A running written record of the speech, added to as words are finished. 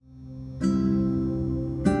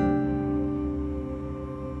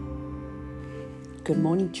Good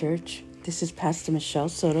morning, church. This is Pastor Michelle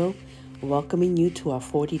Soto, welcoming you to our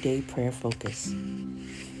 40-day prayer focus.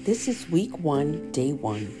 This is week 1, day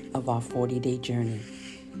 1 of our 40-day journey.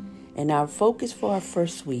 And our focus for our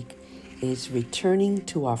first week is returning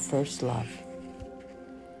to our first love.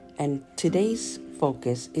 And today's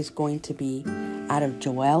focus is going to be out of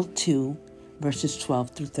Joel 2, verses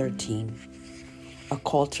 12 through 13, a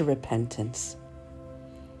call to repentance.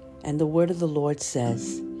 And the word of the Lord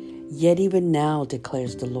says, "Yet even now,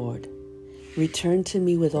 declares the Lord, return to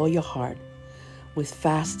me with all your heart, with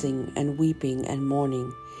fasting and weeping and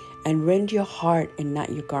mourning, and rend your heart and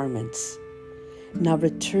not your garments. Now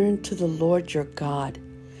return to the Lord your God,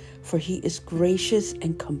 for he is gracious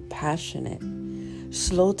and compassionate,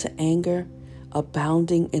 slow to anger,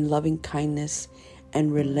 abounding in loving kindness,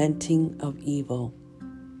 and relenting of evil."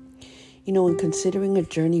 In considering a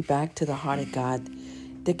journey back to the heart of God,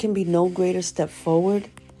 there can be no greater step forward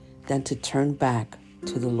than to turn back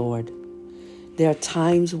to the Lord. There are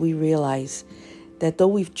times we realize that though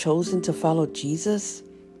we've chosen to follow Jesus,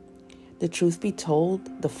 the truth be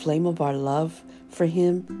told, the flame of our love for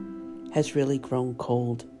him has really grown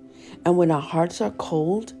cold. And when our hearts are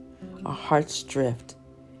cold, our hearts drift,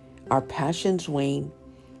 our passions wane,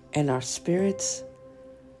 and our spirits,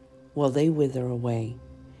 they wither away.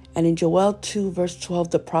 And in Joel 2, verse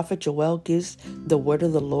 12, the prophet Joel gives the word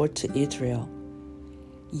of the Lord to Israel.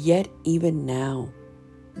 Yet even now,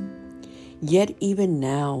 yet even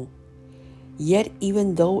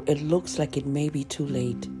though it looks like it may be too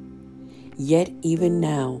late, yet even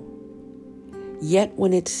now, yet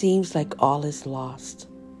when it seems like all is lost,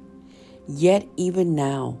 yet even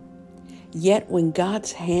now, yet when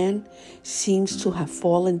God's hand seems to have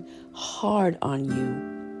fallen hard on you,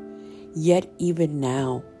 yet even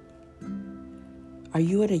now. Are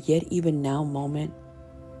you at a yet even now moment?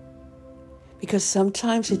 Because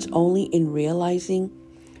sometimes it's only in realizing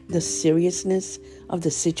the seriousness of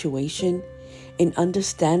the situation, in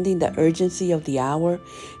understanding the urgency of the hour,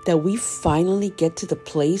 that we finally get to the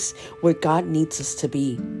place where God needs us to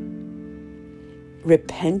be.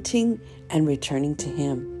 Repenting and returning to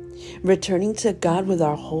him. Returning to God with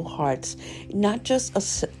our whole hearts, not just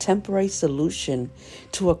a temporary solution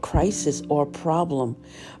to a crisis or a problem,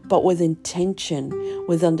 but with intention,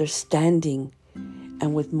 with understanding,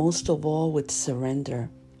 and with most of all, with surrender.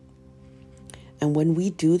 And when we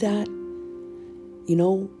do that,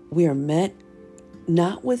 we are met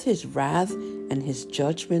not with his wrath and his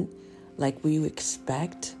judgment like we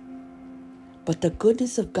expect, but the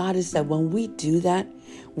goodness of God is that when we do that,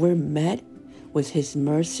 we're met with his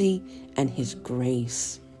mercy and his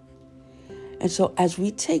grace. And so as we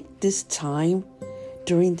take this time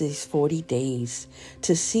during these 40 days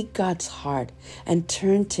to seek God's heart and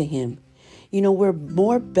turn to him, we're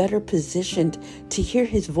more better positioned to hear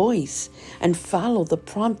his voice and follow the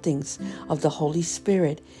promptings of the Holy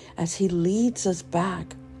Spirit as he leads us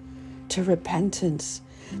back to repentance,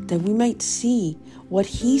 that we might see what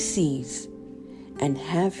he sees and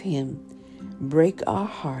have him break our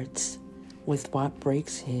hearts with what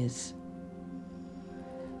breaks his.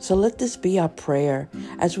 So let this be our prayer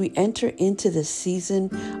as we enter into the season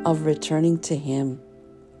of returning to him.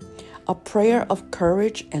 A prayer of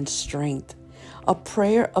courage and strength. A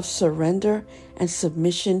prayer of surrender and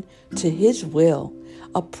submission to his will.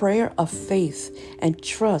 A prayer of faith and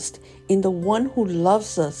trust in the one who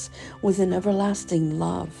loves us with an everlasting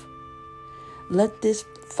love. Let this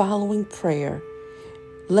following prayer,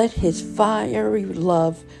 let his fiery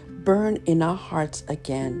love burn in our hearts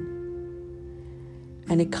again.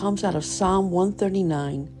 And it comes out of Psalm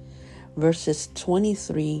 139, verses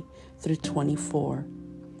 23 through 24.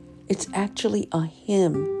 It's actually a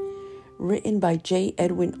hymn written by J.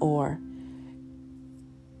 Edwin Orr.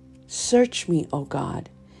 Search me, O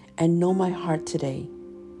God, and know my heart today.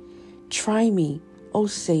 Try me, O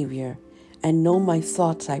Savior, and know my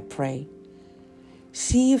thoughts, I pray.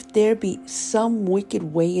 See if there be some wicked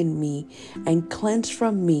way in me, and cleanse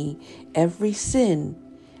from me every sin,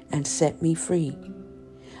 and set me free.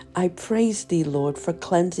 I praise thee, Lord, for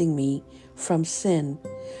cleansing me from sin.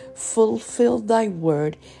 Fulfill thy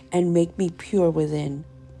word, and make me pure within.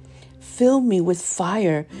 Fill me with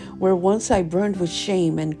fire where once I burned with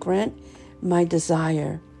shame, and grant my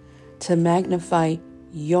desire to magnify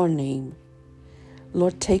your name.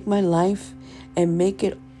 Lord, take my life and make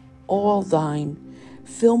it all thine.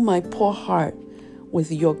 Fill my poor heart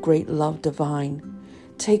with your great love divine.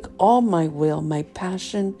 Take all my will, my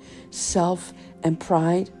passion, self, and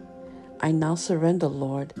pride. I now surrender,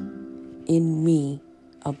 Lord. In me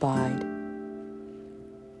abide.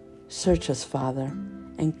 Search us, Father,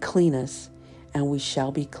 and clean us, and we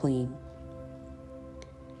shall be clean.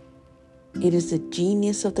 It is the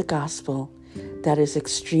genius of the gospel that is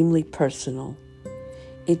extremely personal.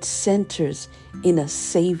 It centers in a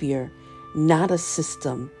Savior, not a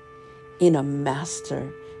system, in a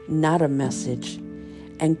master, not a message,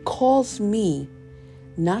 and calls me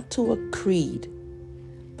not to a creed,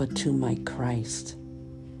 but to my Christ.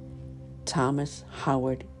 Thomas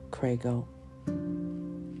Howard Craigo.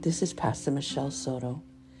 This is Pastor Michelle Soto,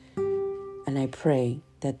 and I pray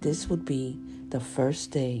that this would be the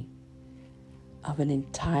first day of an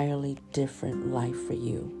entirely different life for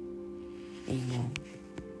you. Amen.